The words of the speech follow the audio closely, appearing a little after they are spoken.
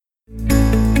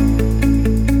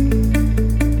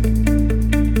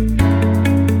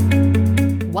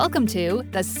Welcome to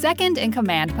the Second in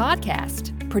Command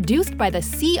podcast, produced by the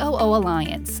COO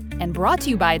Alliance and brought to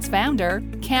you by its founder,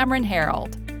 Cameron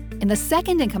Herold. In the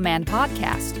Second in Command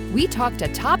podcast, we talk to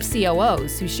top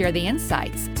COOs who share the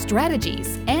insights,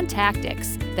 strategies, and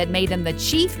tactics that made them the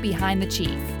chief behind the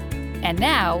chief. And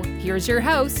now, here's your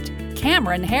host,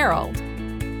 Cameron Herold.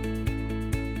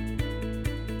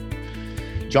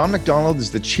 John McDonald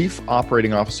is the Chief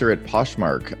Operating Officer at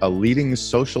Poshmark, a leading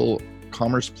social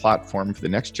commerce platform for the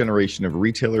next generation of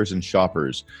retailers and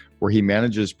shoppers, where he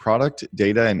manages product,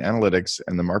 data, and analytics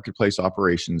and the marketplace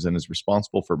operations and is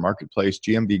responsible for marketplace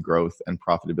GMV growth and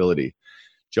profitability.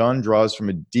 John draws from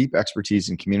a deep expertise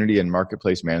in community and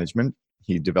marketplace management.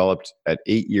 He developed at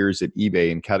 8 years at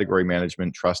eBay in category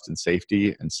management, trust and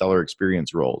safety, and seller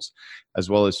experience roles, as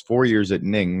well as 4 years at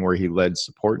Ning, where he led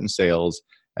support and sales,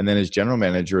 and then as general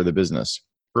manager of the business.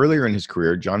 Earlier in his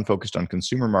career, John focused on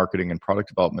consumer marketing and product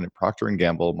development at Procter &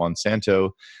 Gamble,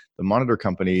 Monsanto, the Monitor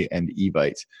Company, and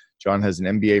Evite. John has an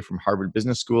MBA from Harvard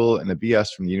Business School and a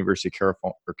BS from the University of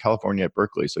California at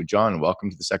Berkeley. So John, welcome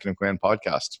to the Second in Command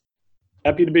podcast.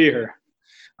 Happy to be here.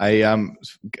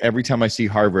 Every time I see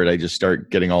Harvard, I just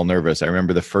start getting all nervous. I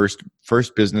remember the first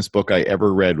business book I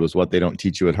ever read was What They Don't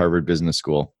Teach You at Harvard Business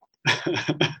School.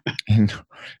 And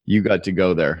you got to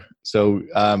go there. So,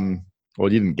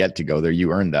 well, you didn't get to go there.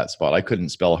 You earned that spot. I couldn't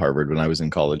spell Harvard when I was in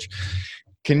college.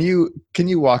 Can you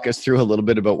walk us through a little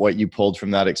bit about what you pulled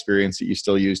from that experience that you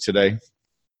still use today?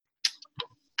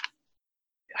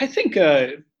 I think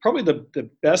probably the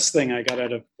best thing I got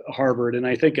out of Harvard, and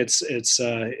I think it's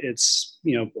a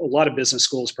lot of business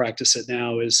schools practice it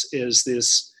now, is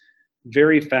this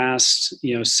very fast,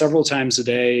 several times a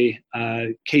day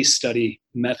case study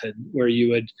method where you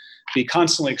would be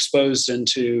constantly exposed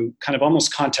into kind of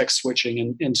almost context switching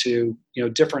and into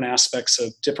different aspects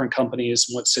of different companies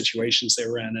and what situations they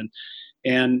were in,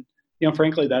 and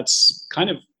frankly that's kind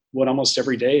of what almost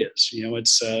every day is.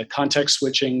 It's context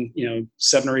switching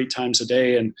 7 or 8 times a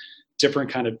day and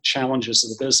different kind of challenges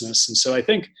of the business. And so I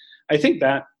think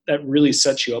that really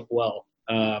sets you up well.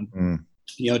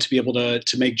 To be able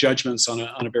to make judgments on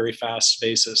a very fast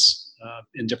basis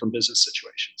in different business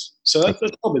situations. So that's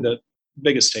probably the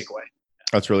biggest takeaway.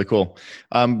 That's really cool.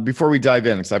 Before we dive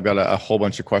in, because I've got a whole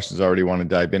bunch of questions I already want to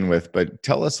dive in with, but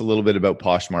tell us a little bit about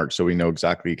Poshmark so we know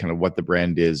exactly kind of what the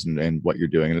brand is and what you're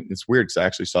doing. And it's weird because I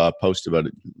actually saw a post about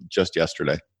it just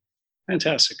yesterday.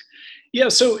 Fantastic. Yeah.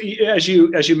 So as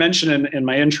you mentioned in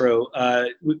my intro,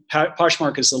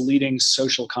 Poshmark is the leading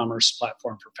social commerce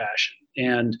platform for fashion.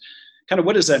 And kind of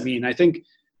what does that mean? I think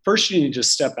first you need to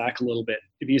just step back a little bit.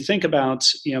 If you think about,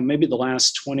 maybe the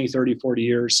last 20, 30, 40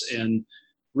 years in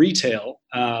retail,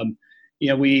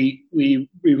 we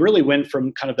really went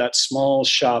from kind of that small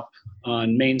shop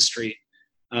on Main Street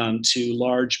to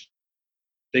large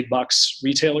big box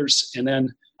retailers. And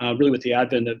then really with the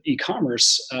advent of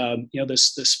e-commerce,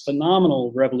 this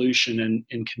phenomenal revolution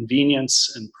in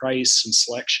convenience and price and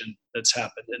selection that's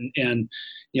happened. And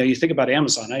you think about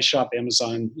Amazon. I shop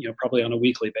Amazon, probably on a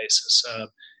weekly basis.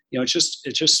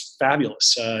 It's just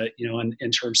fabulous,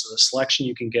 in terms of the selection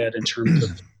you can get, in terms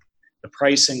of the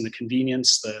pricing, the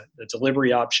convenience, the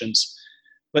delivery options.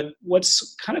 But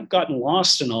what's kind of gotten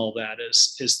lost in all that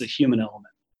is the human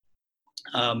element.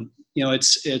 And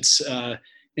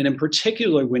in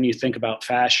particular, when you think about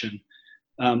fashion,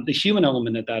 the human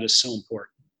element of that is so important.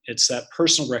 It's that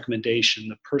personal recommendation,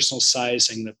 the personal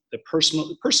sizing, the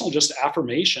personal just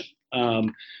affirmation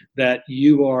that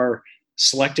you are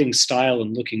selecting style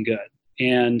and looking good.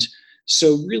 And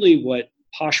so really what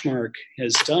Poshmark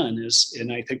has done is,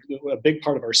 and I think a big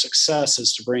part of our success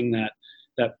is to bring that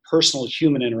personal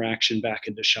human interaction back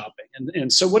into shopping.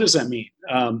 And so what does that mean?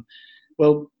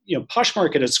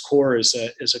 Poshmark at its core is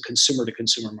a consumer to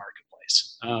consumer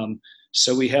marketplace.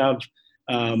 So we have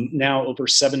now over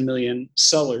 7 million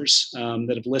sellers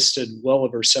that have listed well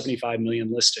over 75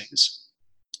 million listings,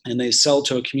 and they sell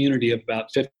to a community of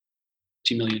about 50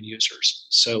 million users.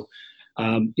 So,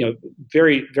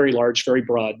 very, very large, very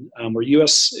broad. We're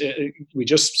US, we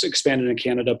just expanded in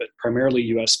Canada, but primarily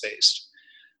US based.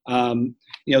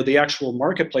 The actual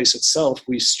marketplace itself,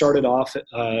 we started off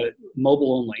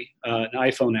mobile only, an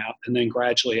iPhone app, and then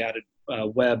gradually added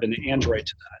web and Android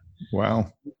to that.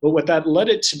 Wow. But what that led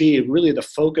it to be, really the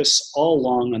focus all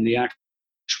along on the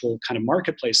actual kind of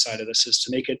marketplace side of this, is to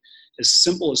make it as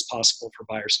simple as possible for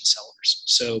buyers and sellers.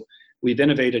 So we've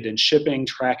innovated in shipping,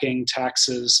 tracking,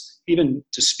 taxes, even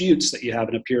disputes that you have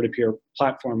in a peer-to-peer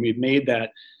platform. We've made that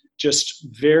just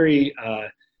very,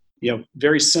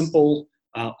 very simple,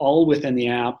 all within the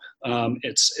app.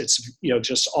 It's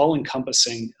just all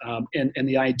encompassing. And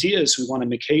the idea is we want to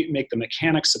make the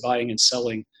mechanics of buying and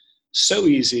selling so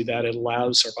easy that it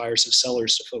allows our buyers and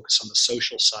sellers to focus on the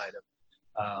social side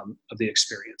of the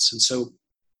experience. And so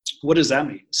what does that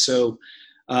mean? So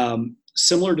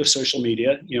similar to social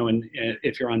media, and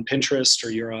if you're on Pinterest or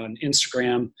you're on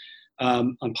Instagram,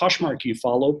 on Poshmark, you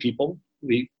follow people.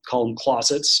 We call them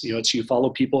closets. It's you follow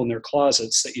people in their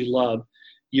closets that you love.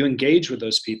 You engage with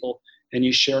those people and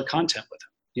you share content with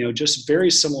them. Just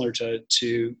very similar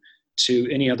to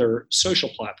any other social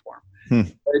platform.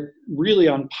 But really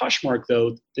on Poshmark,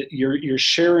 though, that you're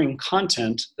sharing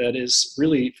content that is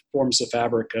really forms the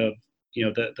fabric of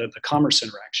the commerce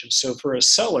interaction. So for a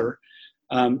seller,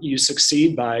 you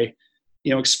succeed by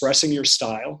expressing your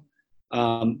style,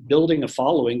 building a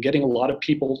following, getting a lot of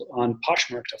people on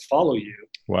Poshmark to follow you.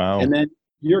 Wow. And then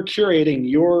you're curating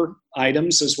your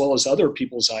items as well as other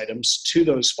people's items to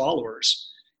those followers,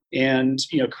 and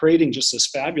creating just this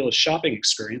fabulous shopping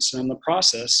experience. And in the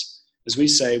process, as we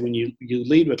say, when you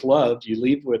lead with love, you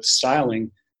lead with styling,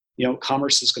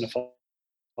 commerce is going to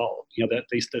follow, that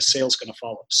the sale's going to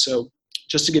follow. So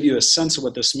just to give you a sense of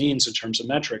what this means in terms of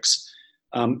metrics,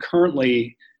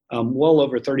 currently well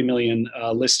over 30 million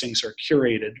listings are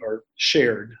curated or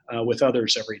shared with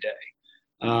others every day.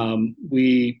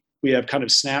 We have kind of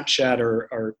Snapchat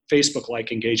or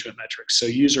Facebook-like engagement metrics. So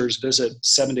users visit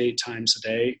 7 to 8 times a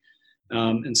day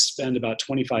and spend about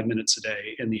 25 minutes a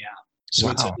day in the app. So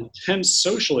It's an intense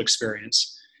social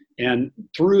experience, and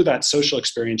through that social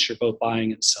experience, you're both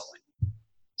buying and selling.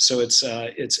 So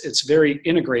it's very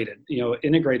integrated,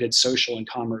 integrated social and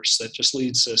commerce that just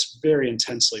leads to this very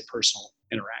intensely personal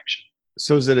interaction.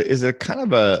 So is it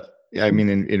kind of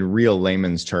in real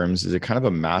layman's terms, is it kind of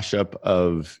a mashup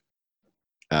of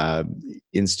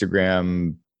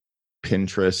Instagram,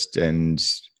 Pinterest, and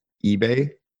eBay?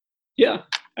 Yeah.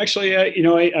 Actually,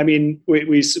 I mean,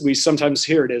 we sometimes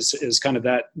hear it as kind of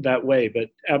that way, but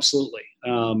absolutely,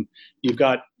 you've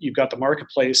got the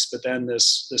marketplace, but then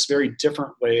this very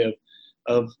different way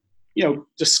of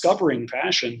discovering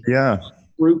fashion. Yeah.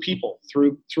 Through people,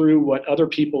 through what other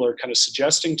people are kind of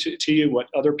suggesting to you, what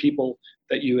other people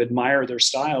that you admire their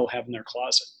style have in their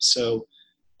closet. So,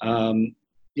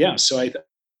 so I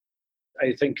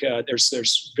think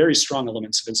there's very strong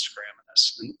elements of Instagram in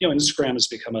this, and Instagram has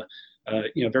become a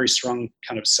very strong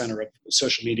kind of center of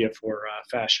social media for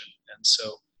fashion. And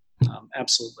so,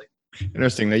 absolutely.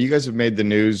 Interesting. Now you guys have made the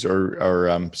news, or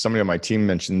somebody on my team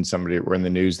mentioned somebody were in the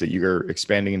news that you're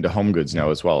expanding into home goods now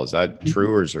as well. Is that true,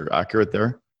 or is it accurate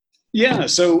there? Yeah.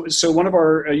 So one of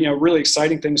our, really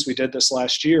exciting things we did this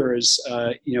last year is,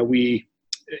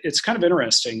 it's kind of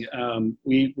interesting.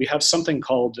 We have something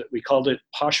we called it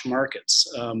Posh Markets.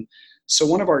 So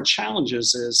one of our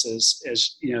challenges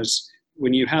is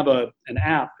when you have an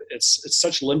app, it's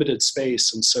such limited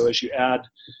space. And so as you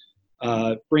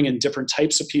bring in different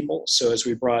types of people. So as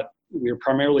we were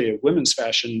primarily a women's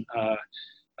fashion,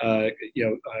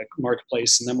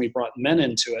 marketplace, and then we brought men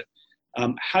into it.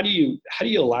 How do you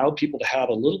allow people to have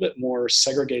a little bit more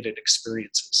segregated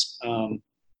experiences?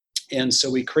 And so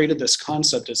we created this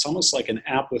concept. It's almost like an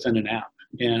app within an app.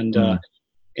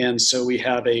 And so we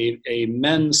have a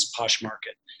men's Posh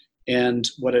Market. And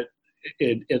what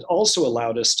it also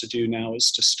allowed us to do now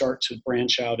is to start to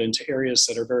branch out into areas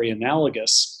that are very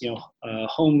analogous.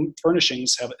 Home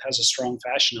furnishings has a strong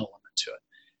fashion element to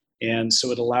it. And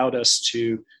so it allowed us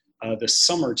to this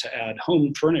summer to add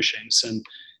home furnishings,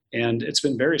 and it's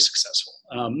been very successful.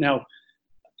 Now,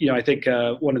 I think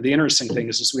one of the interesting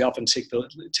things is we often take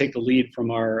the lead from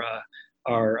our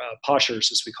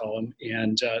poshers, as we call them,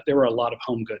 and there were a lot of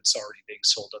home goods already being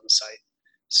sold on the site.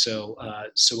 So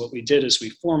what we did is we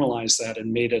formalized that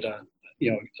and made it a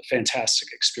fantastic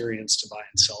experience to buy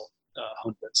and sell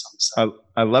home goods on the site.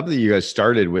 I love that you guys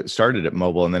started at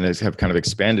mobile and then have kind of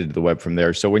expanded to the web from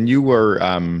there. So when you were,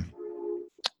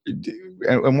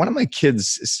 and one of my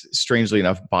kids, strangely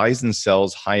enough, buys and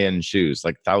sells high-end shoes,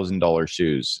 like $1,000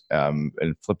 shoes, and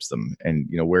flips them and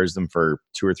wears them for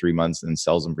 2 or 3 months and then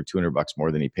sells them for $200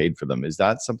 more than he paid for them. Is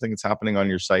that something that's happening on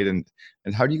your site? And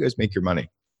how do you guys make your money?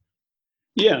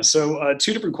 Yeah, so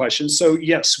 2 different questions. So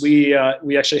yes, we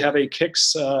actually have a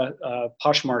Kicks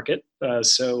Posh Market.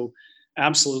 So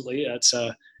absolutely, it's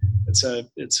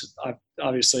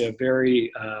obviously a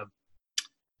very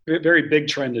very big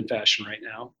trend in fashion right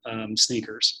now,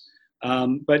 sneakers.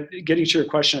 But getting to your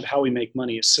question of how we make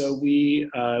money, so we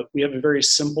have a very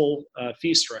simple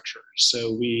fee structure.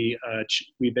 So we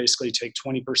basically take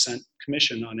 20%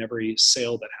 commission on every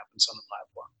sale that happens on the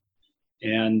platform,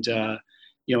 and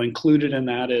included in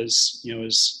that is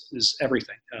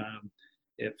everything.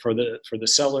 For the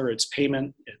seller, it's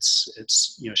payment,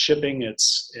 it's shipping,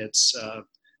 it's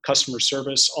customer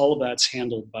service. All of that's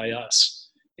handled by us.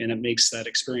 and it makes that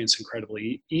experience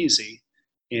incredibly easy.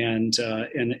 And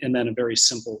then a very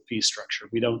simple fee structure.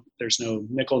 There's no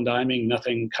nickel and diming,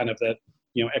 nothing kind of that,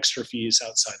 extra fees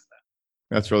outside of that.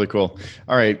 That's really cool.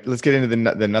 All right, let's get into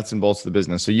the nuts and bolts of the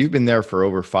business. So you've been there for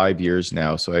over 5 years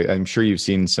now. So I'm sure you've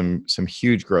seen some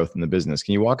huge growth in the business.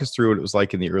 Can you walk us through what it was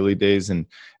like in the early days, and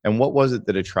what was it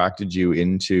that attracted you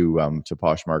into to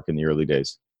Poshmark in the early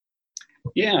days?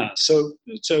 Yeah. So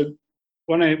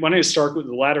when I start with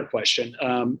the latter question,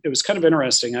 it was kind of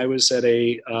interesting. I was at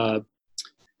a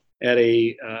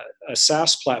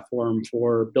SaaS platform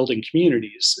for building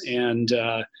communities, and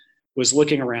was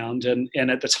looking around, and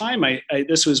at the time,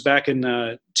 this was back in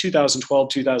 2012,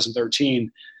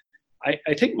 2013.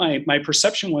 I think my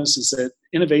perception was that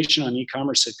innovation on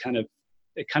e-commerce had kind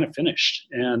of finished,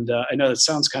 and I know that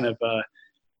sounds kind of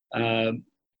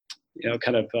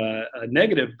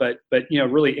negative, but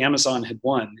really Amazon had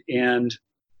won, and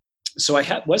so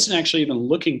I wasn't actually even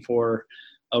looking for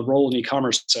a role in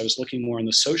e-commerce. I was looking more on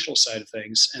the social side of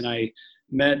things, and I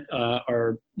met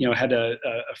had a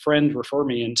friend refer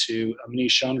me into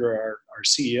Manish Chandra, our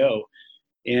CEO,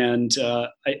 and I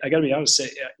got to be honest,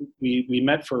 we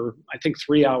met for I think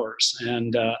 3 hours,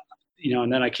 and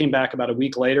and then I came back about a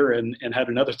week later and had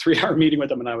another 3-hour meeting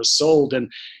with him, and I was sold.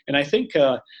 And I think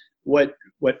what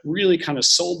really kind of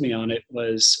sold me on it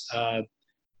was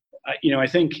I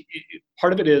think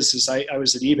part of it is I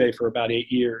was at eBay for about 8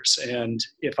 years, and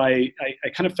if I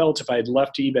kind of felt if I had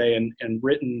left eBay and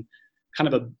written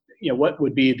kind of what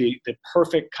would be the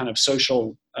perfect kind of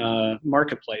social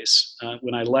marketplace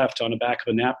when I left on the back of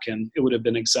a napkin, it would have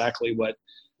been exactly what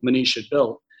Manish had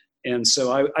built. And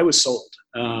so I was sold.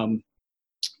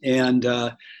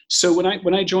 So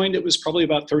when I joined, it was probably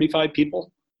about 35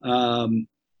 people.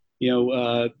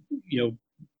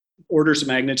 Orders of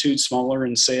magnitude smaller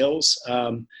in sales.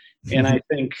 And I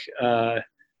think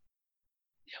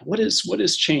what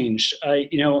has changed?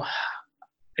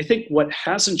 I think what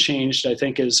hasn't changed, I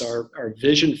think, is our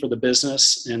vision for the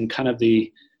business and kind of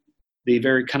the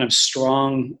very kind of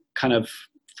strong kind of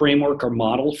framework or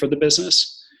model for the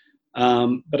business.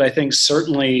 But I think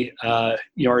certainly,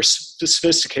 our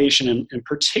sophistication, in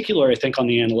particular, I think on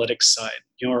the analytics side,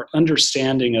 our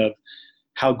understanding of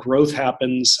how growth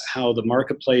happens, how the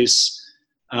marketplace,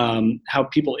 how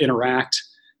people interact.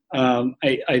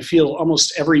 I feel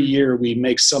almost every year we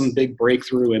make some big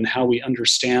breakthrough in how we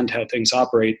understand how things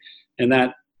operate, and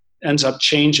that ends up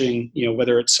changing,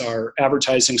 whether it's our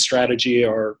advertising strategy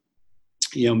or,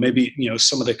 maybe,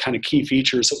 some of the kind of key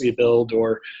features that we build,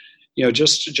 or,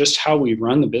 just how we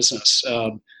run the business.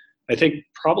 I think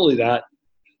probably that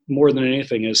more than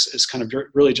anything is kind of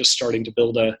really just starting to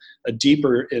build a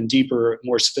deeper and deeper,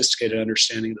 more sophisticated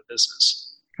understanding of the business.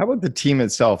 How about the team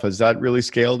itself? Has that really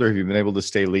scaled, or have you been able to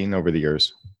stay lean over the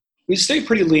years? We stay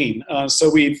pretty lean. So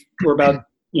we're about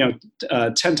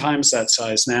 10 times that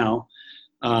size now.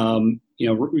 I don't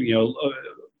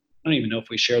even know if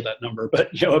we share that number, but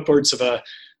upwards of a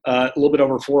little bit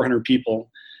over 400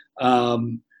 people.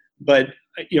 But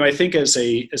I think as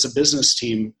a business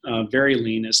team, very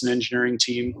lean. As an engineering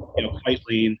team, quite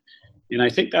lean, and I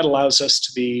think that allows us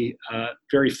to be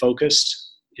very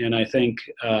focused, and I think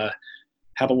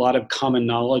have a lot of common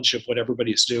knowledge of what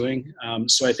everybody's doing.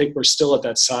 So I think we're still at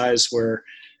that size where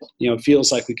it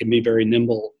feels like we can be very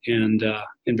nimble and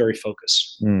very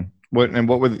focused.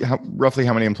 Roughly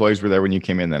how many employees were there when you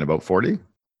came in then? About 40?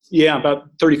 Yeah, about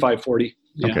 35, 40.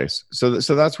 Yeah. Okay. So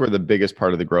that's where the biggest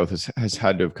part of the growth has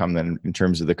had to have come then, in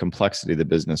terms of the complexity of the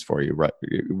business for you, right?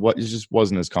 What just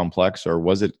wasn't as complex, or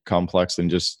was it complex and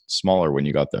just smaller when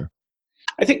you got there?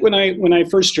 I think when I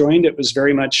first joined, it was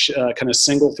very much kind of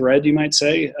single thread, you might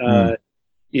say.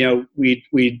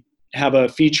 We'd have a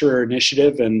feature or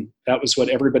initiative, and that was what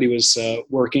everybody was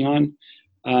working on.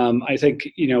 I think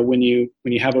when you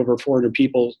have over 400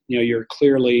 people, you're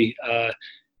clearly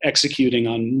executing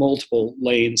on multiple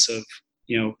lanes of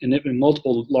in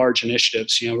multiple large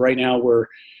initiatives. Right now we're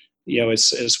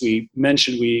as we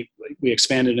mentioned, we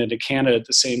expanded into Canada at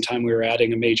the same time we were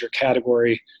adding a major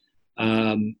category.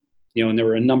 And there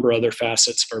were a number of other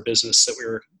facets of our business that we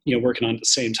were, working on at the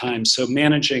same time. So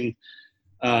managing,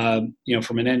 from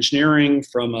an engineering,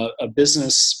 from a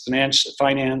business,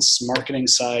 finance, marketing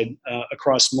side,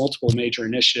 across multiple major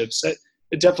initiatives,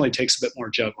 it definitely takes a bit more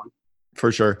juggling. For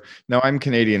sure. Now, I'm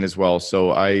Canadian as well,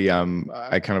 so I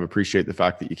kind of appreciate the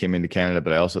fact that you came into Canada,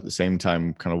 but I also at the same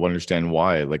time kind of understand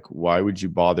why. Like, why would you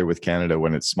bother with Canada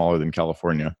when it's smaller than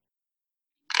California?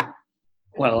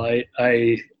 Well,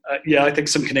 I think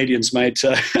some Canadians might,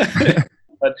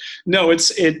 but no,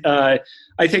 I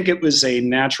think it was a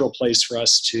natural place for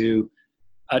us to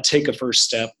take a first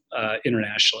step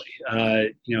internationally.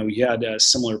 We had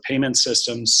similar payment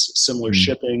systems, similar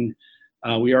shipping.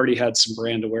 We already had some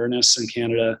brand awareness in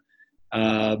Canada.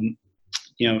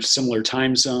 Similar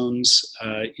time zones.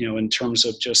 In terms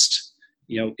of just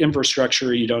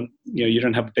infrastructure, you don't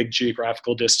have a big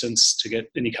geographical distance to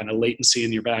get any kind of latency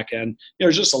in your back end.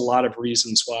 There's just a lot of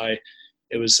reasons why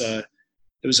it was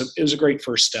a great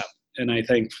first step. And I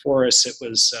think for us,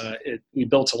 we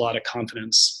built a lot of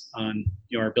confidence on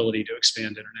our ability to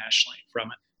expand internationally from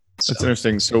it. That's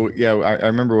interesting. So yeah, I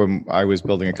remember when I was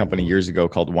building a company years ago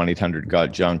called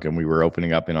 1-800-GOT-JUNK, and we were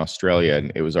opening up in Australia,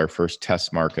 and it was our first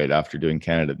test market after doing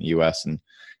Canada and the US. And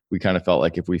we kind of felt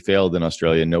like if we failed in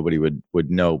Australia, nobody would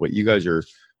know. But you guys are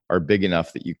big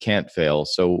enough that you can't fail.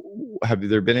 So have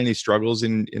there been any struggles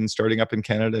in starting up in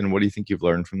Canada, and what do you think you've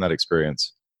learned from that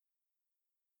experience?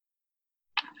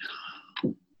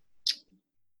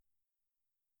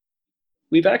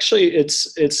 We've actually,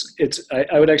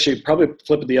 I would actually probably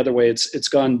flip it the other way. It's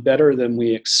gone better than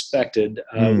we expected.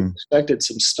 We expected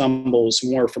some stumbles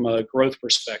more from a growth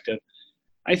perspective.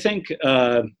 I think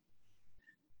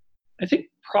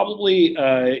probably,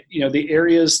 the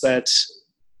areas that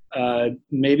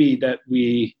maybe that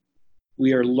we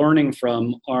are learning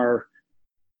from are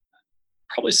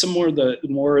probably some more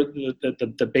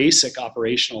the basic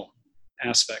operational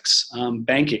aspects,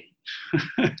 banking.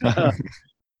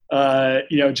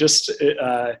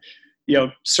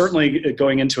 Certainly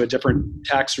going into a different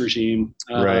tax regime,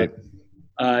 right.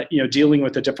 Dealing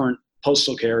with a different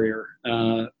postal carrier,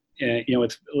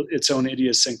 with its own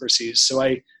idiosyncrasies. So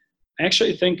I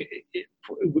actually think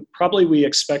probably we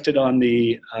expected on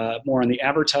the more on the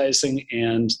advertising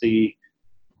and the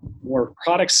more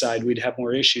product side, we'd have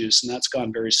more issues, and that's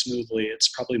gone very smoothly. It's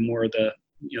probably more the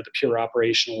pure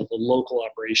operational, the local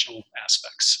operational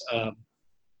aspects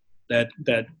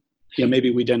that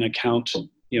maybe we didn't account,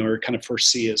 or kind of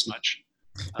foresee as much.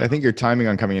 I think your timing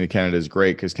on coming into Canada is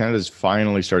great because Canada is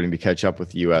finally starting to catch up with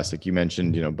the US. Like you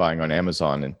mentioned, buying on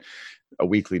Amazon and a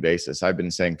weekly basis. I've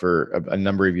been saying for a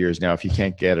number of years now, if you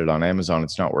can't get it on Amazon,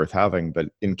 it's not worth having. But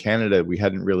in Canada, we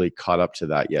hadn't really caught up to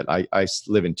that yet. I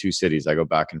live in two cities. I go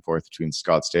back and forth between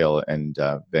Scottsdale and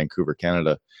Vancouver,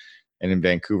 Canada. And in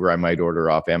Vancouver, I might order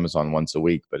off Amazon once a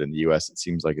week, but in the US, it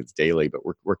seems like it's daily. But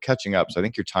we're catching up. So I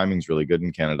think your timing's really good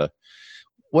in Canada.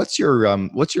 What's your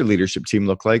leadership team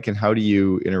look like, and how do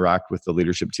you interact with the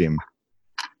leadership team?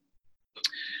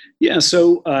 Yeah,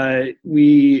 so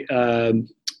we,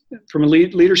 from a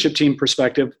leadership team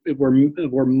perspective,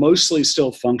 we're mostly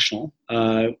still functional.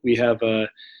 We have a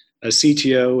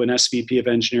CTO, an SVP of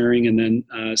engineering, and then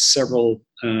several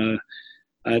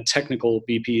technical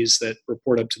VPs that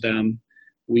report up to them.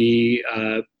 We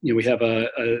have a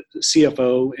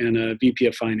CFO and a VP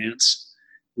of finance.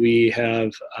 We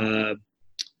have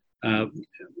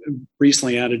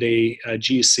recently added a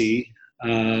GC.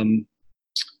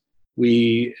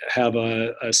 We have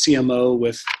a CMO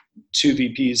with two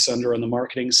VPs under on the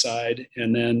marketing side,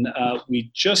 and then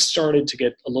we just started to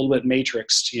get a little bit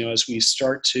matrixed. As we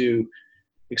start to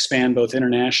expand both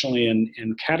internationally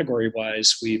and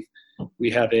category-wise, we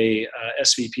have a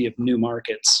SVP of new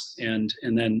markets, and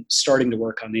then starting to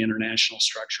work on the international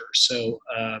structure. So,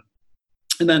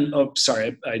 and then,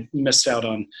 I missed out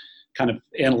on kind of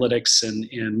analytics and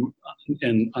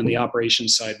on the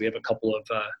operations side, we have a couple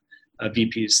of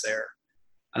VPs there.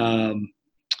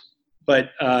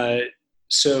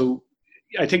 So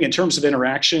I think in terms of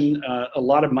interaction, a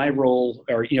lot of my role,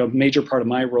 or major part of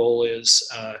my role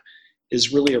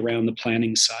is really around the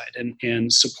planning side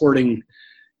and supporting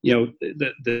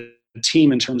the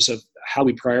team in terms of how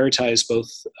we prioritize both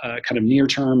kind of near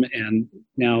term and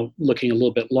now looking a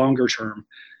little bit longer term.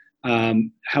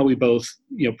 How we both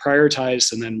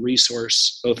prioritize and then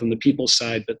resource both on the people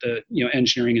side, but the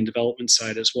engineering and development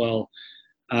side as well.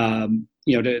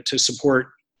 To support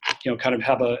kind of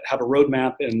have a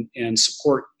roadmap and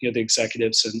support the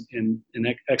executives in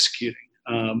executing.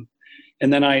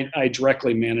 And then I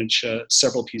directly manage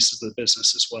several pieces of the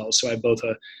business as well. So I have both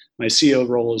my CEO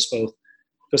role is both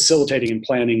facilitating and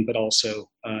planning, but also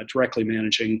directly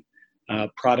managing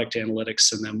product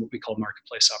analytics and then what we call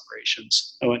marketplace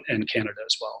operations, and Canada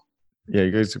as well. Yeah,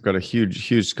 you guys have got a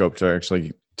huge scope to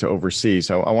oversee.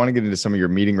 So I want to get into some of your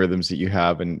meeting rhythms that you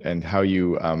have and how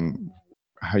you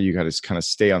got to kind of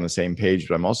stay on the same page.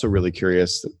 But I'm also really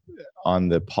curious on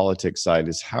the politics side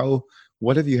is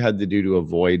what have you had to do to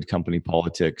avoid company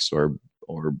politics or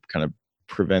kind of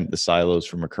prevent the silos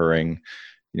from occurring?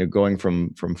 Going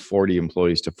from 40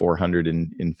 employees to 400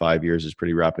 in 5 years is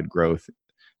pretty rapid growth.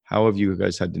 How have you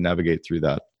guys had to navigate through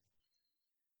that?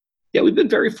 Yeah, we've been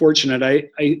very fortunate. I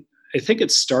I think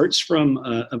it starts from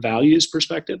a values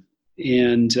perspective,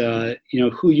 and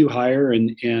who you hire,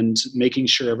 and making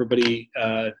sure everybody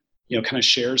kind of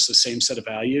shares the same set of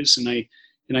values. And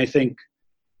I think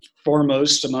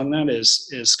foremost among them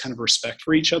is kind of respect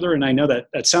for each other. And I know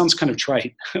that sounds kind of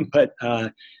trite, but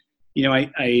our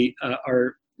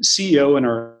CEO and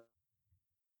our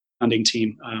founding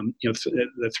team,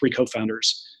 the three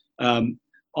co-founders,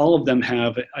 all of them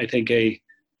have, I think, a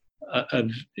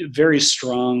very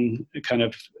strong kind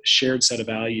of shared set of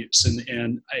values.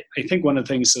 And I think one of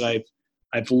the things that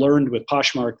I've learned with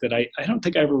Poshmark that I don't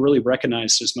think I ever really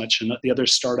recognized as much in the other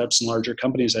startups and larger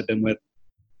companies I've been with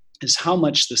is how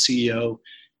much the CEO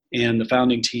and the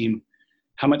founding team,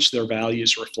 how much their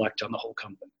values reflect on the whole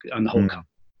company,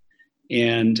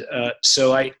 And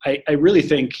so I really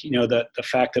think, that the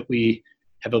fact that we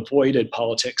have avoided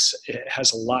politics, it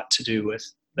has a lot to do with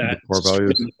that. Core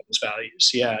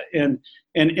values. Yeah.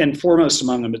 And foremost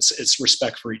among them, it's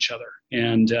respect for each other.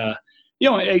 And,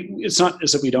 it's not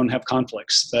as if we don't have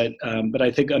conflicts, but I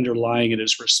think underlying it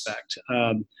is respect.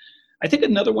 I think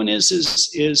another one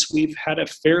is we've had a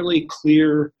fairly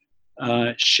clear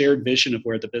shared vision of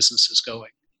where the business is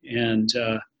going. And,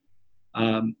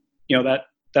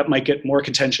 that might get more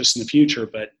contentious in the future,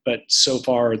 but so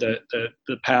far the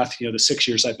path, the 6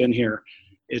 years I've been here,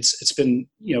 it's been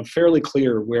fairly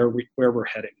clear where we're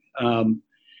heading. And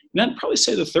I'd probably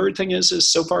say the third thing is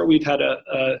so far we've had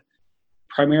a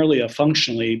primarily a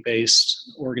functionally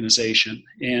based organization,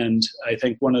 and I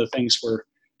think one of the things we're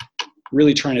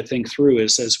really trying to think through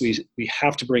is as we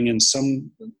have to bring in some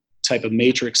type of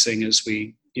matrixing as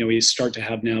we start to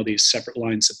have now these separate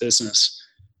lines of business.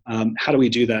 How do we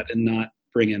do that and not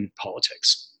bring in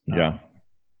politics? Yeah.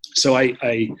 So I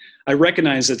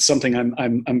recognize it's something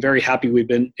I'm very happy we've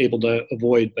been able to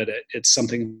avoid, but it's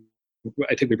something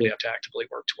I think we really have to actively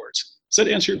work towards. Does that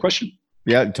answer your question?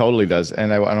 Yeah, it totally does.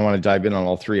 And I want to dive in on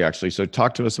all three, actually. So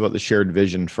talk to us about the shared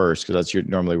vision first, because that's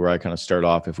normally where I kind of start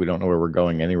off. If we don't know where we're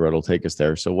going, any road will take us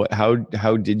there. So how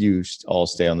did you all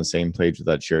stay on the same page with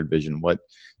that shared vision? What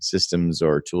systems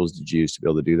or tools did you use to be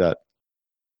able to do that?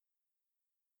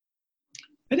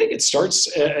 I think it starts,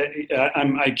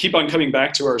 I keep on coming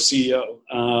back to our CEO.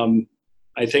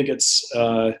 I think it's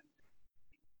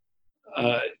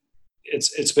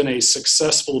been a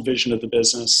successful vision of the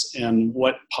business and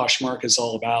what Poshmark is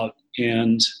all about.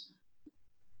 And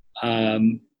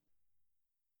I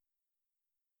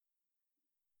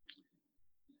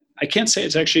can't say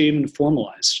it's actually even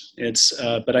formalized.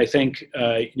 But I think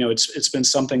it's been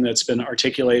something that's been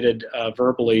articulated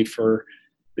verbally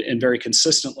and very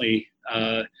consistently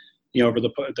over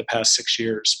the past 6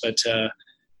 years. But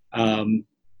and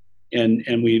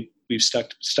we've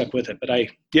stuck with it. But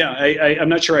I'm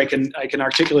not sure I can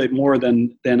articulate more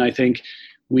than I think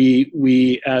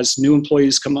we as new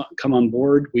employees come on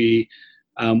board, we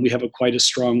have quite a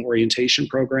strong orientation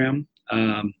program.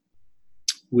 I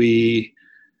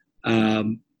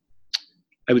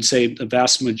would say the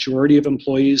vast majority of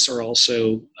employees are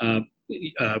also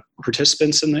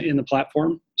participants in the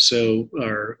platform. So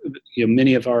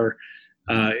many of our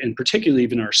and particularly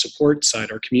even our support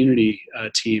side, our community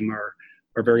team are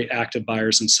very active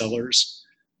buyers and sellers.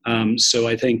 So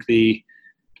I think the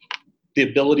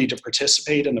ability to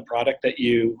participate in the product that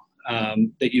you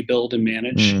build and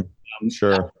manage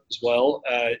sure. as well.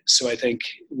 So I think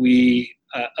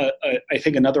I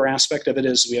think another aspect of it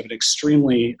is we have an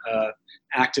extremely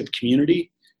active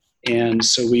community, and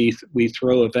so we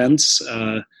throw events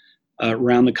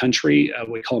around the country.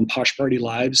 We call them Posh Party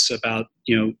Lives, about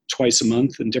twice a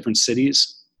month in different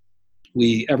cities.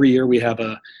 Every year we have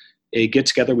a get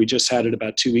together. We just had it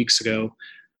about 2 weeks ago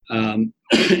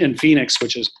in Phoenix,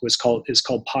 which is called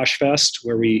Posh Fest,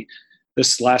 where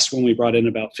this last one we brought in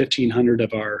about 1,500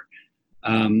 of our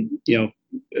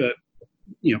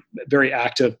very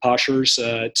active poshers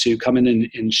to come in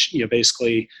and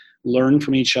basically learn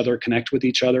from each other, connect with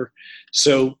each other.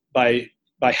 So by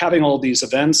having all these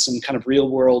events and kind of real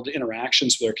world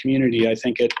interactions with our community, I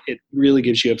think it really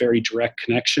gives you a very direct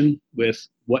connection with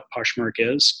what Poshmark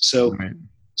is. So. Right.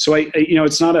 So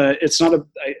it's not a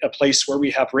place where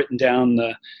we have written down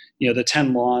the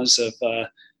 10 laws of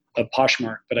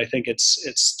Poshmark, but I think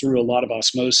it's through a lot of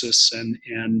osmosis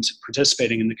and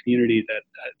participating in the community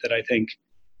that I think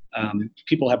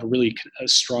people have a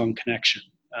strong connection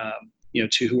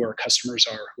to who our customers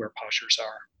are, who our poshers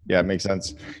are. Yeah, it makes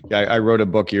sense. Yeah, I wrote a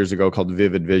book years ago called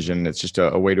Vivid Vision. It's just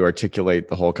a way to articulate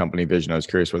the whole company vision. I was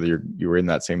curious whether you were in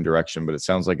that same direction, but it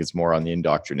sounds like it's more on the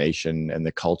indoctrination and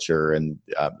the culture and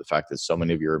the fact that so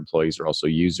many of your employees are also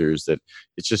users, that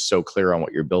it's just so clear on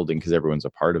what you're building because everyone's a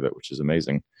part of it, which is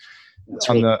amazing.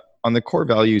 On the core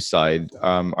value side,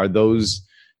 are those,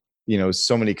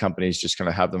 so many companies just kind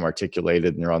of have them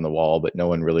articulated and they're on the wall, but no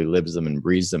one really lives them and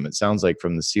breathes them. It sounds like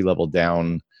from the C-level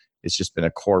down, it's just been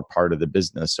a core part of the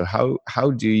business. So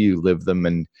how do you live them,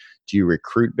 and do you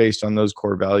recruit based on those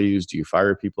core values? Do you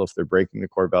fire people if they're breaking the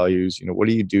core values? What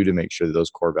do you do to make sure that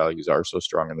those core values are so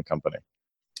strong in the company?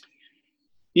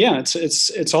 Yeah,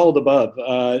 it's all of the above.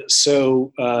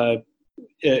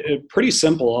 Pretty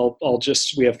simple.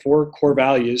 We have 4 core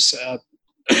values: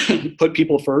 put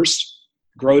people first,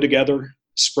 grow together,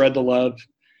 spread the love,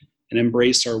 and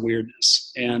embrace our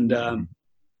weirdness. And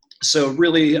so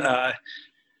really,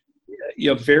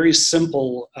 very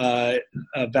simple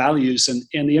values.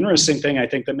 And the interesting thing I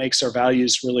think that makes our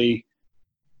values really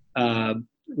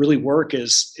work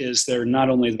is they're not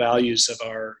only the values of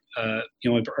our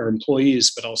our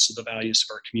employees, but also the values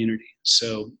of our community.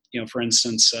 So for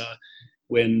instance,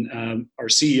 when our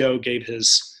CEO gave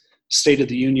his State of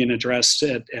the Union address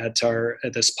at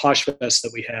this Posh Fest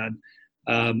that we had,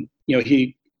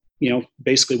 he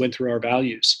basically went through our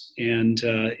values and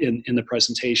in the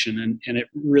presentation, and it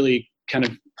really kind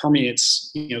of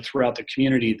permeates throughout the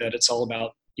community that it's all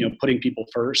about putting people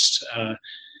first.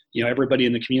 Everybody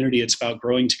in the community, it's about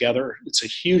growing together. It's a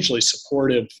hugely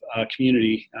supportive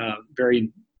community,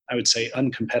 very, I would say,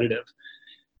 uncompetitive,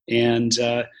 and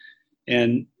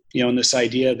this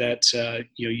idea that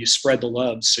you spread the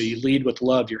love. So you lead with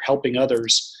love. You're helping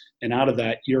others, and out of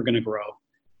that, you're going to grow.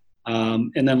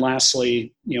 And then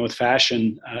lastly, with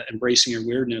fashion, embracing your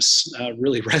weirdness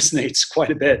really resonates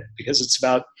quite a bit, because it's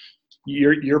about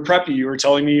you're preppy. You were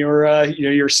telling me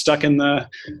you're stuck in the,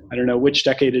 I don't know which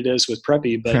decade it is with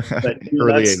preppy, but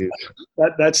early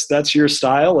that's 80s. That's your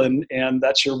style, and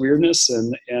that's your weirdness,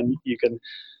 and you can.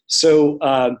 So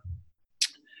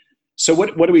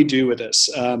what do we do with this?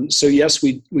 So yes,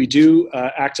 we do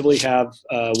actively have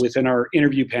within our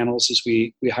interview panels, as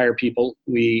we hire people,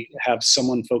 we have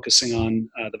someone focusing on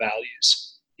the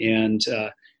values, and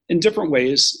in different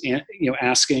ways,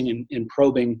 asking and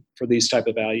probing for these type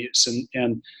of values.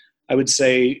 And I would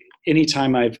say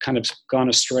anytime I've kind of gone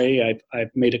astray,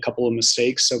 I've made a couple of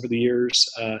mistakes over the years,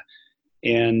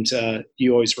 and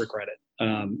you always regret it.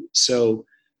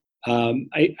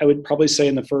 I would probably say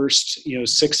in the first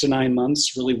 6 to 9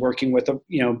 months, really working with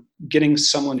getting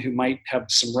someone who might have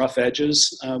some rough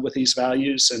edges with these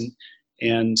values,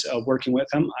 and working with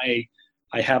them.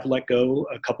 I have let go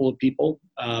a couple of people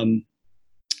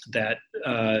that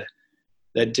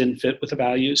didn't fit with the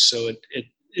values. So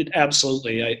it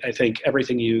absolutely, I think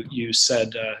everything you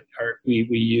said we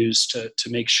use to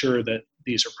make sure that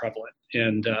these are prevalent,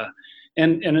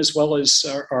 and as well as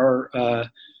our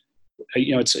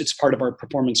it's part of our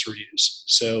performance reviews.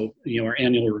 So, our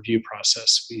annual review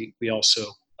process, we also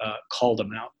call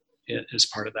them out as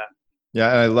part of that. Yeah.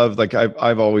 And I love,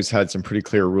 I've always had some pretty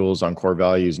clear rules on core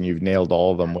values, and you've nailed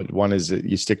all of them. One is that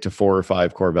you stick to 4 or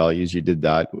 5 core values. You did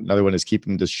that. Another one is keep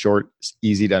them to short,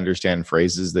 easy to understand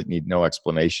phrases that need no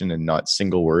explanation and not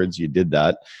single words. You did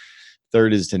that.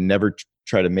 Third is to never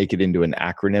try to make it into an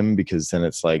acronym, because then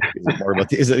it's like, is it more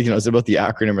about is it about the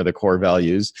acronym or the core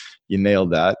values? You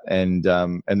nailed that. And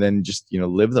then just,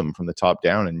 live them from the top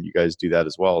down, and you guys do that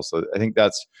as well. So I think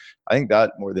that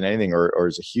more than anything, or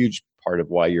is a huge part of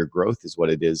why your growth is what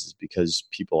it is because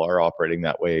people are operating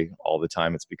that way all the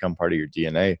time. It's become part of your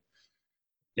DNA.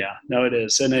 Yeah, no, it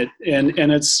is. And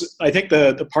it's, I think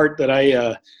the part that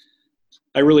I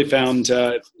really found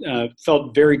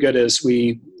felt very good as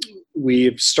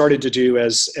we've started to do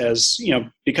as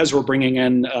because we're bringing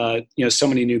in so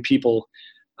many new people.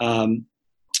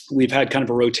 We've had kind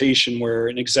of a rotation where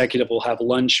an executive will have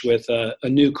lunch with a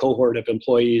new cohort of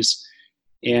employees.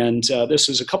 And this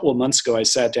was a couple of months ago. I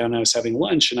sat down and I was having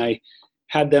lunch, and I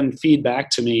had them feed back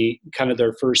to me kind of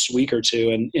their first week or two,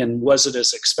 and was it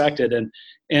as expected?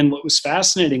 And what was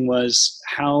fascinating was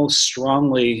how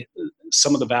strongly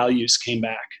some of the values came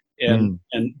back. And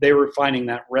they were finding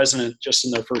that resonant just in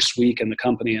their first week in the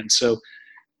company. And so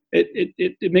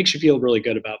it makes you feel really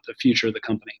good about the future of the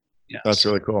company. Yes. That's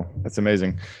really cool. That's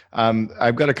amazing.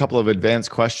 I've got a couple of advanced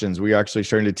questions. We're actually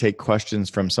starting to take questions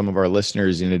from some of our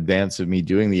listeners in advance of me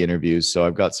doing the interviews. So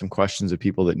I've got some questions of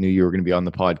people that knew you were going to be on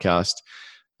the podcast.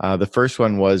 The first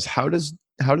one was, how does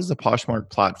the Poshmark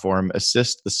platform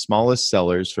assist the smallest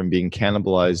sellers from being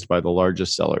cannibalized by the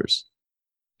largest sellers?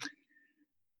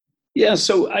 Yeah,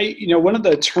 so one of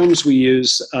the terms we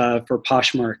use for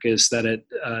Poshmark is that it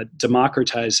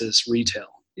democratizes retail,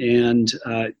 and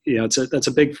that's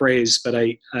a big phrase, but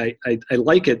I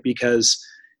like it because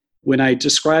when I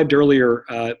described earlier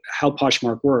how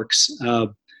Poshmark works,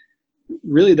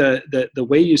 really the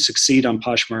way you succeed on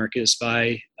Poshmark is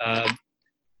by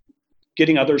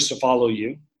getting others to follow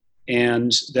you.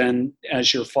 And then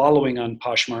as your following on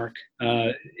Poshmark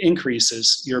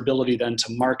increases, your ability then to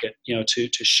market, to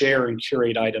share and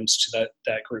curate items to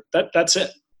that group. That's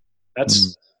it.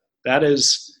 That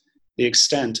is the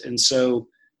extent. And so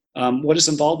what is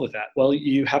involved with that? Well,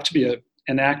 you have to be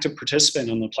an active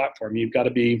participant on the platform. You've got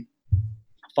to be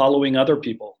following other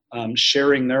people,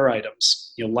 sharing their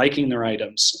items, liking their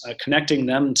items, connecting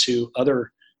them to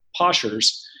other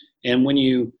poshers. And when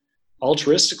you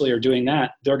altruistically are doing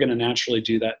that, they're going to naturally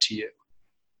do that to you.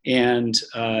 And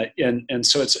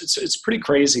so it's pretty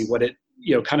crazy what it,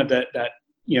 kind of that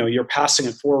you're passing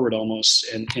it forward almost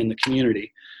in the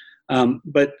community.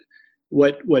 But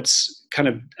what's kind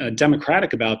of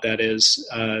democratic about that is,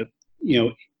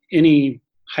 any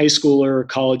high schooler,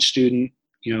 college student,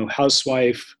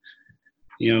 housewife,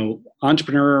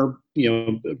 entrepreneur,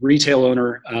 retail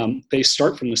owner, they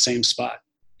start from the same spot.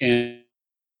 And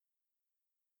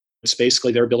it's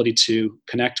basically their ability to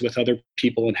connect with other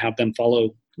people and have them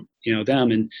follow,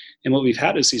 them. And what we've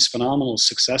had is these phenomenal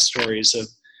success stories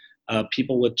of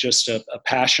people with just a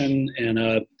passion and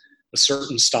a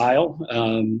certain style.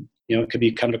 It could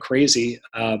be kind of crazy,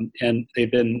 and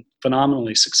they've been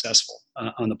phenomenally successful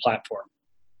on the platform.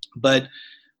 But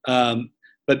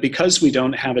because we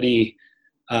don't have anything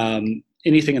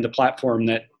in the platform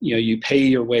that you pay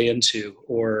your way into,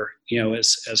 or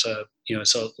as a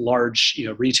large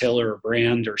retailer or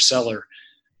brand or seller,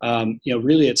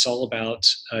 really it's all about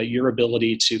your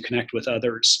ability to connect with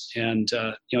others, and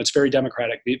it's very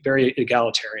democratic, very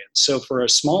egalitarian. So for a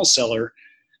small seller,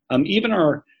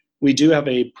 we do have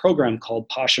a program called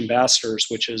Posh Ambassadors,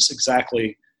 which is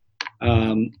exactly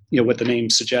what the name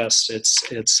suggests.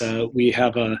 It's we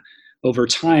have over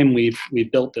time we've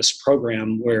built this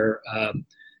program where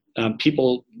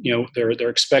people they're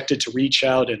expected to reach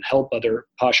out and help other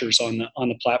poshers on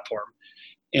the platform,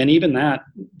 and even that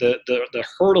the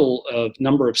hurdle of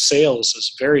number of sales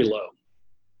is very low.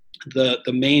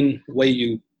 The main way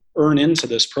you earn into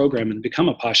this program and become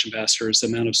a Posh Ambassador is the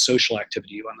amount of social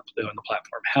activity you on the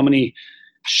platform, how many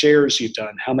shares you've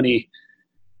done, how many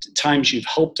times you've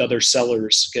helped other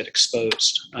sellers get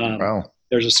exposed. Wow.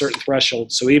 There's a certain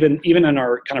threshold. So even in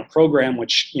our kind of program,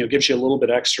 which gives you a little bit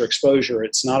extra exposure,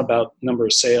 it's not about number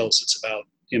of sales, it's about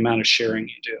the amount of sharing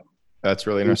you do. That's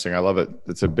really interesting. I love it.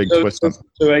 It's a big twist.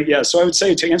 So I would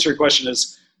say, to answer your question,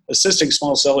 is assisting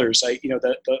small sellers.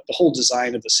 The whole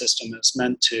design of the system is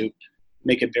meant to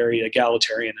make it very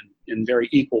egalitarian and very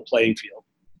equal playing field.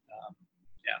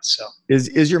 So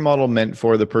is your model meant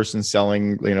for the person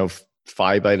selling,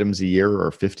 5 items a year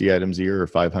or 50 items a year or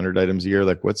 500 items a year?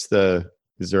 Like, is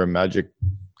there a magic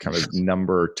kind of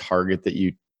number or target that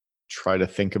you try to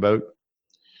think about?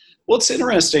 Well, it's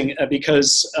interesting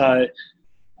because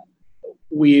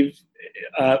we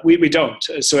don't.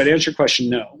 So to answer your question,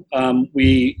 no.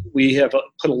 We have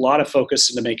put a lot of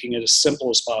focus into making it as simple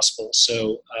as possible.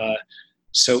 So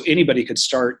anybody could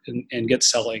start and get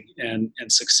selling and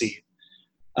succeed.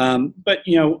 But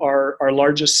our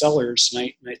largest sellers,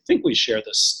 and I think we share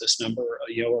this number,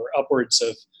 are upwards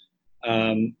of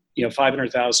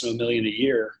 500,000 to $1 million a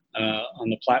year on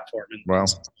the platform. And wow.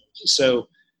 So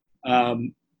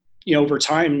over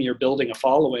time, you're building a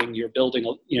following. You're building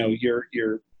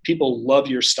your people love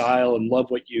your style and love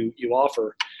what you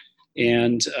offer.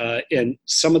 And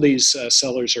some of these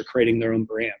sellers are creating their own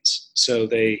brands. So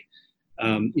they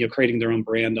creating their own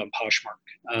brand on Poshmark,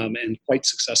 and quite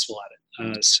successful at it.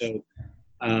 So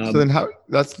then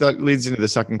that leads into the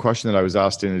second question that I was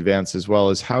asked in advance as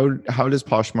well, is how does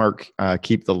Poshmark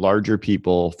keep the larger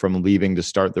people from leaving to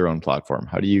start their own platform?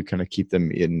 How do you kind of keep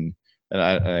them in?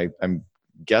 And I'm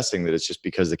guessing that it's just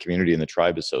because the community and the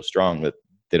tribe is so strong that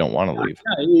they don't want to leave.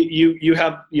 You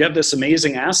have this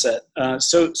amazing asset.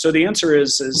 So the answer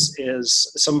is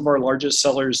some of our largest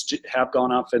sellers have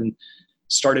gone off and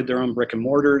started their own brick and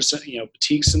mortars,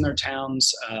 boutiques in their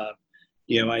towns.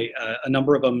 A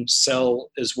number of them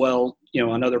sell as well,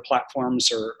 on other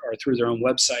platforms or through their own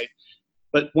website.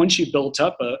 But once you built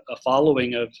up a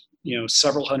following of,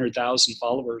 several 100,000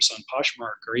 followers on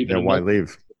Poshmark, or even why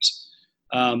leave?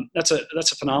 That's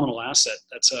a phenomenal asset.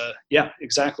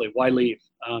 Exactly. Why leave?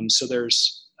 So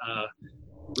there's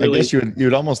really, I guess you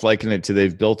would almost liken it to,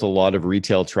 they've built a lot of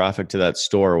retail traffic to that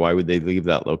store. Why would they leave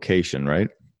that location, right?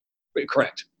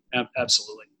 Correct.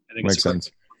 Absolutely. I think makes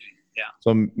sense. Yeah.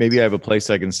 So maybe I have a place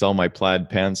I can sell my plaid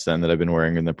pants then that I've been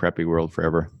wearing in the preppy world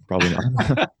forever. Probably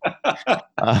not.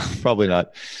 Probably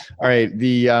not. All right.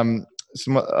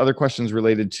 Some other questions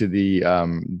related to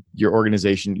your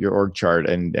organization, your org chart,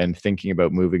 and thinking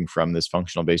about moving from this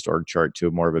functional based org chart to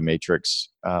more of a matrix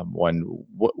one.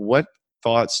 What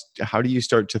thoughts? How do you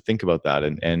start to think about that?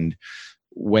 And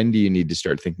when do you need to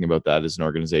start thinking about that as an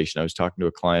organization? I was talking to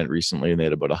a client recently and they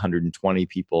had about 120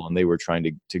 people and they were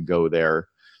trying to go there.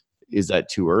 Is that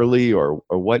too early, or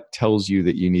what tells you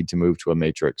that you need to move to a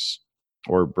matrix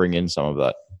or bring in some of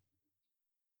that?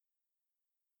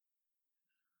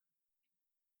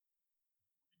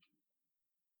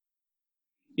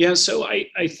 Yeah, so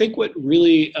I think what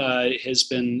really has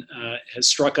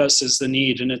struck us as the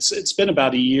need, and it's been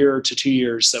about a year to 2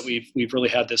 years that we've really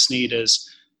had this need, is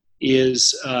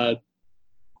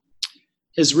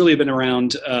has really been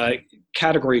around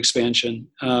category expansion,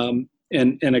 and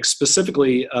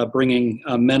specifically bringing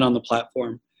men on the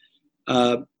platform.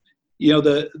 I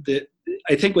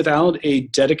think without a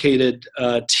dedicated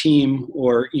team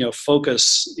or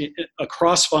focus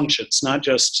across functions, not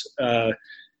just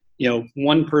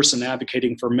one person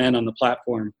advocating for men on the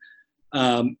platform,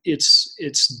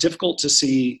 it's difficult to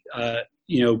see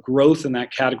growth in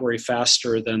that category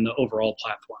faster than the overall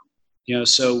platform.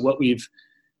 So what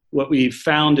we've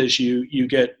found is you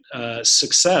get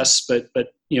success, but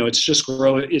it's just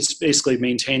it's basically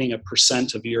maintaining a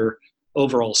percent of your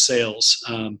overall sales.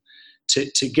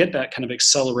 To get that kind of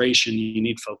acceleration, you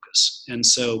need focus. And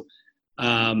so,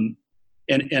 and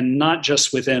not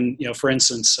just within, for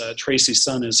instance, Tracy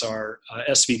Sun is our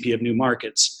SVP of new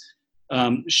markets.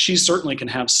 She certainly can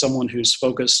have someone who's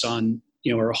focused on,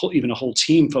 or even a whole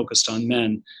team focused on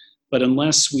men. But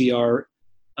unless we are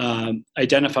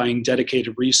identifying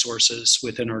dedicated resources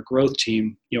within our growth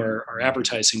team, our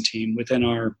advertising team, within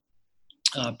our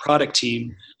product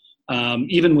team,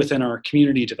 even within our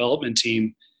community development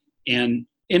team, and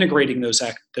integrating those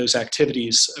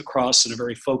activities across in a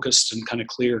very focused and kind of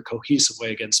clear, cohesive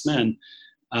way against men,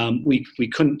 we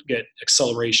couldn't get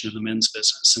acceleration in the men's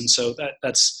business. And so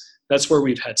that's where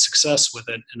we've had success with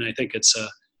it. And I think it's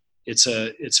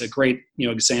a great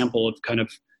example of kind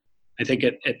of, I think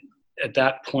at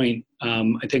that point,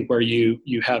 I think where you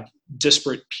have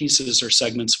disparate pieces or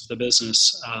segments of the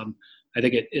business, I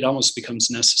think it almost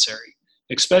becomes necessary,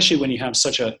 especially when you have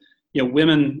such a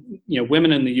women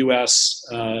in the U.S.,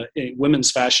 women's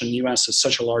fashion in the U.S. is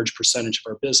such a large percentage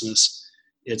of our business.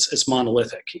 It's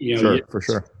monolithic. Sure, for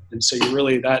sure. And so you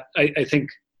really I think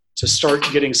to start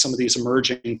getting some of these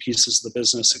emerging pieces of the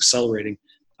business accelerating,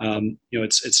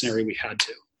 it's an area we had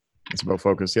to. It's about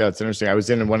focus. Yeah, it's interesting. I was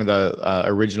in one of the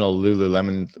original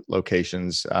Lululemon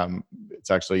locations. It's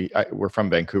actually, we're from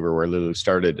Vancouver where Lulu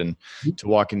started, and to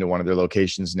walk into one of their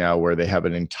locations now where they have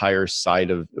an entire side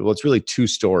of, well, it's really two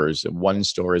stores. One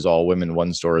store is all women,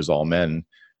 one store is all men.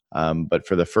 But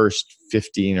for the first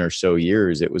 15 or so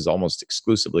years, it was almost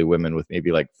exclusively women with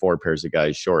maybe like 4 pairs of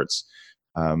guys' shorts.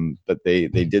 But they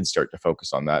did start to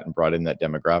focus on that and brought in that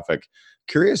demographic.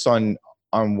 Curious on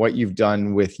what you've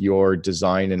done with your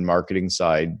design and marketing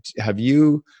side. Have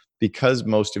you, because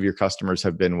most of your customers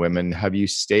have been women, have you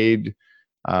stayed,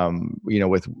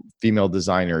 with female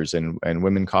designers and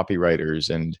women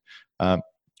copywriters and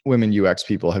women UX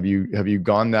people? Have you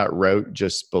gone that route,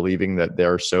 just believing that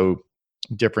they're so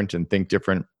different and think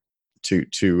different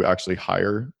to actually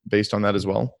hire based on that as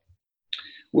well?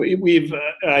 We've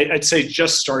I'd say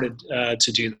just started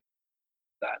to do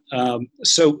that.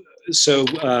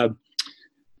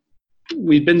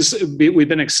 We've been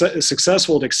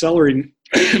successful at accelerating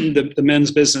the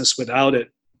men's business without it,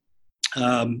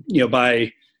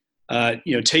 by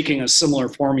taking a similar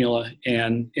formula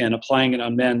and applying it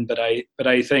on men. But I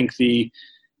think the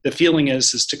feeling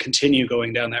is to continue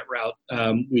going down that route.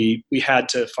 We had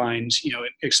to find,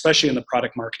 especially in the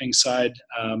product marketing side,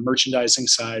 merchandising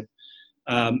side,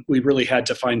 we really had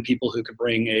to find people who could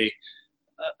bring a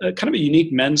kind of a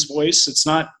unique men's voice. It's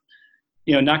not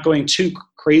going too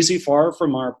crazy far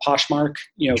from our Poshmark,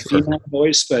 Sure, female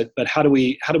voice, but how do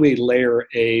we layer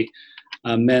a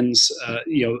men's, a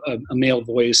male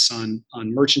voice on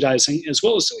merchandising, as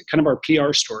well as kind of our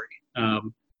PR story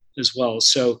as well.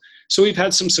 So we've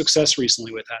had some success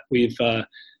recently with that. We've,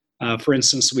 for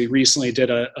instance, we recently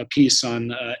did a piece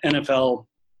on NFL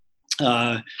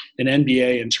and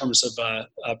NBA in terms of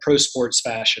pro sports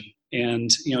fashion.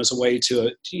 And, as a way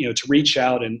to reach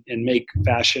out and make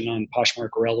fashion on Poshmark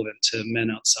relevant to men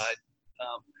outside.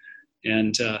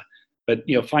 But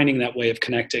finding that way of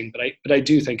connecting, but I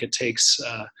do think it takes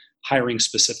hiring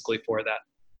specifically for that.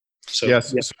 So,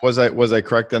 yes. Yeah. So was I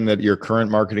correct then that your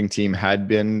current marketing team had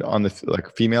been on the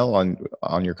female on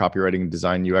your copywriting,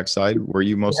 design, UX side? Were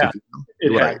you mostly?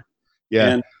 It right. had. Yeah.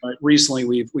 And recently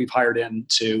we've hired in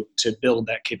to build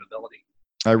that capability.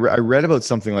 I read about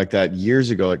something like that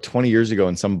years ago, like 20 years ago,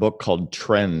 in some book called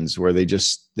Trends, where they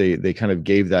kind of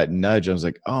gave that nudge. I was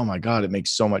like, oh my God, it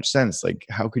makes so much sense. Like,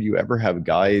 how could you ever have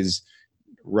guys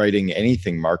writing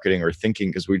anything marketing or thinking,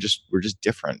 because we're just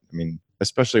different. I mean,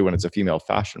 especially when it's a female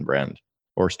fashion brand,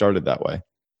 or started that way.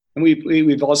 And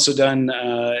we've also done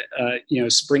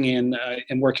bringing in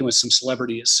and working with some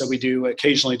celebrities. So we do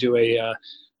occasionally do a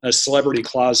celebrity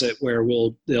closet where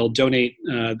they'll donate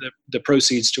the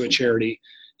proceeds to a charity,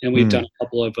 and we've done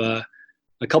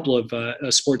a couple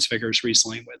of sports figures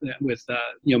recently with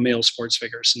male sports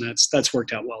figures, and that's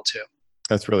worked out well too.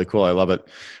 That's really cool. I love it.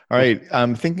 All right.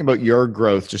 Thinking about your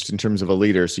growth just in terms of a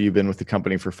leader. So you've been with the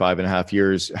company for 5.5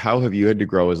 years. How have you had to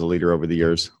grow as a leader over the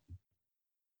years?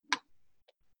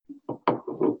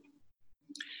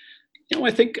 I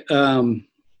think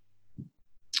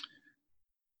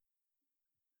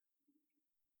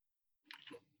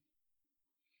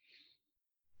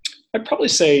I'd probably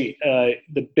say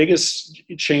the biggest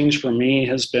change for me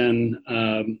has been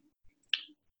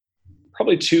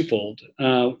probably twofold.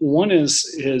 One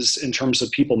is in terms of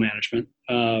people management.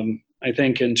 I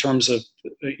think in terms of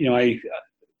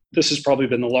this has probably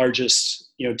been the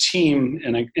largest team,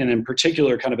 and in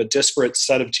particular kind of a disparate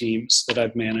set of teams that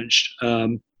I've managed.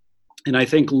 And I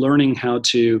think learning how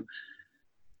to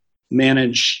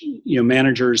manage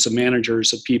managers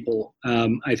of people,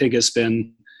 I think has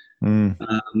been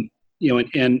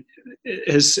and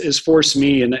has forced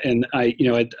me, and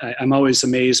I'm always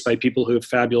amazed by people who have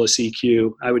fabulous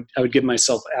EQ. I would give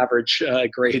myself average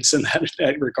grades in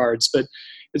that regards, but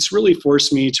it's really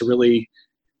forced me to really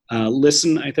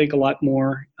listen, I think, a lot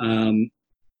more.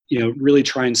 Really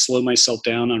try and slow myself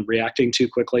down on reacting too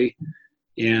quickly,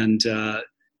 and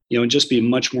just be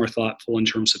much more thoughtful in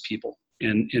terms of people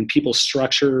and people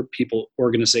structure, people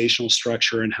organizational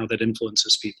structure, and how that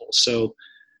influences people. So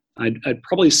I'd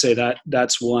probably say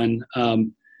that's one.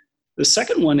 The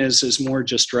second one is more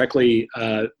just directly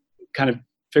kind of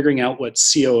figuring out what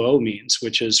COO means,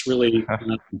 which is really,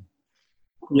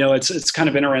 it's kind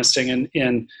of interesting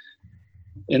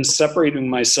in separating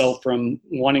myself from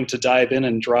wanting to dive in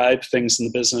and drive things in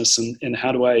the business, and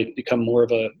how do I become more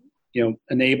of a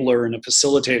enabler and a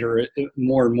facilitator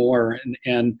more and more.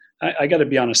 And I got to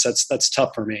be honest, that's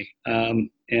tough for me.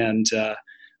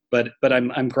 But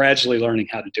I'm gradually learning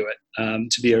how to do it,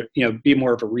 to be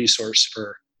more of a resource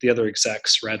for the other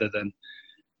execs rather than,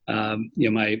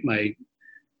 my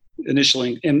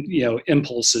initial,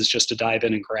 impulse is just to dive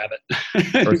in and grab it.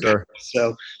 For sure.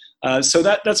 So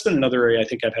that's been another area I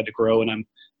think I've had to grow, and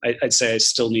I'd say I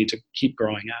still need to keep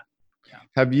growing at.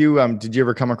 Have you, did you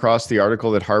ever come across the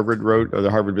article that Harvard wrote, or the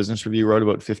Harvard Business Review wrote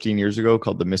about 15 years ago,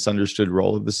 called The Misunderstood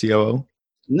Role of the COO?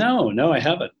 No, I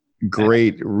haven't.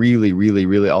 Great. Really, really,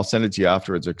 really. I'll send it to you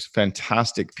afterwards. It's a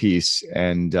fantastic piece.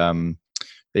 And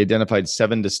they identified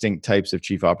 7 distinct types of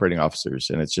chief operating officers.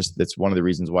 And that's one of the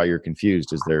reasons why you're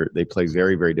confused, is they play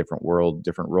very, very different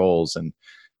roles. And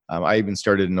I even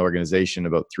started an organization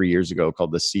about 3 years ago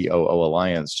called the COO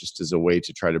Alliance, just as a way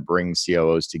to try to bring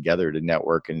COOs together to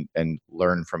network and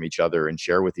learn from each other and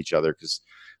share with each other, because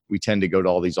we tend to go to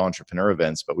all these entrepreneur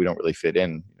events, but we don't really fit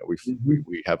in.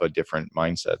 We have a different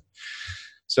mindset.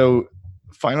 So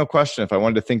final question, if I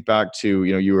wanted to think back to,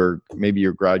 you're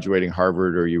graduating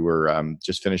Harvard, or you were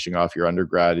just finishing off your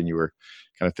undergrad, and you were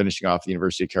kind of finishing off the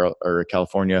University of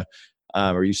California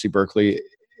or UC Berkeley.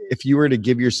 If you were to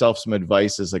give yourself some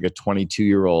advice as like a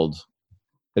 22-year-old,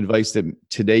 advice that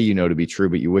today to be true,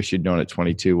 but you wish you'd known at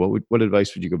 22, what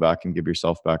advice would you go back and give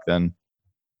yourself back then?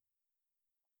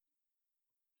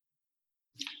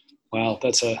 Wow,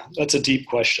 that's a deep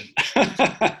question.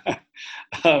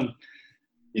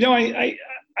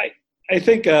 I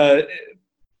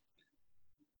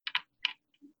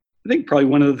think probably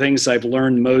one of the things I've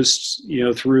learned most,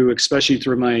 especially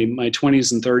through my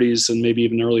 20s and 30s and maybe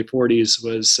even early 40s,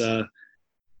 was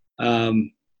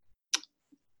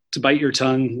to bite your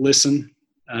tongue, listen,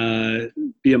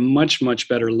 be a much, much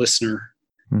better listener,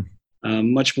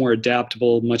 much more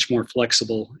adaptable, much more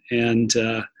flexible. And,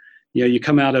 you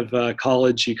come out of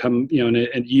college, you come,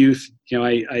 in youth,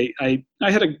 I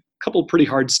had a couple pretty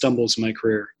hard stumbles in my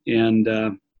career.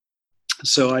 And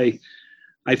so I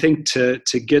think to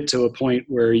get to a point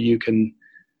where you can,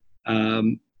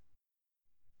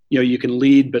 you can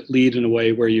lead, but lead in a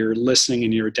way where you're listening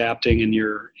and you're adapting and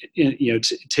you're,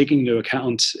 taking into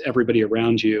account everybody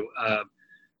around you.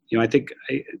 I think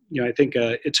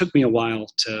it took me a while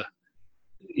to,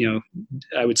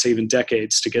 I would say even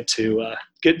decades to get to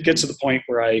the point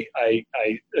where I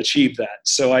achieved that.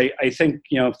 So I think,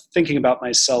 thinking about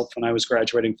myself when I was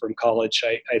graduating from college,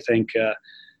 I think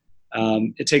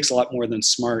it takes a lot more than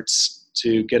smarts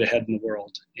to get ahead in the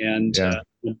world. And a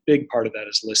big part of that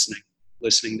is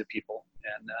listening to people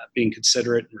and being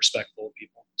considerate and respectful of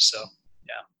people. So,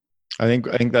 yeah. I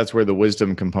think that's where the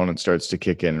wisdom component starts to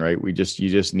kick in, right? You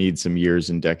just need some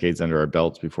years and decades under our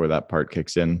belts before that part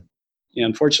kicks in. Yeah,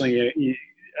 unfortunately,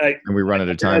 and we run out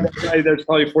of time. There's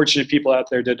probably fortunate people out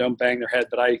there that don't bang their head,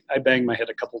 but I banged my head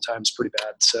a couple of times pretty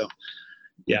bad. So,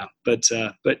 yeah, but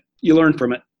you learn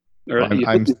from it, or you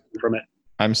learn from it.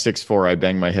 I'm 6'4". I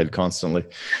bang my head constantly.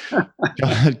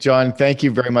 John, thank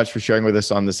you very much for sharing with us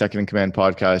on the Second in Command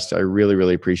podcast. I really,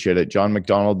 really appreciate it. John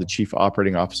McDonald, the Chief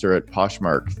Operating Officer at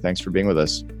Poshmark. Thanks for being with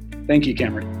us. Thank you,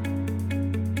 Cameron.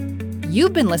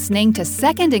 You've been listening to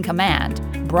Second in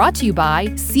Command, brought to you by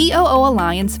COO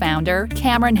Alliance founder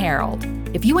Cameron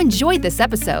Herold. If you enjoyed this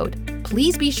episode,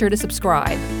 please be sure to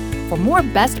subscribe. For more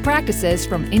best practices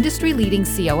from industry-leading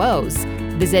COOs,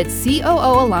 visit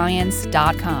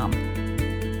COOalliance.com.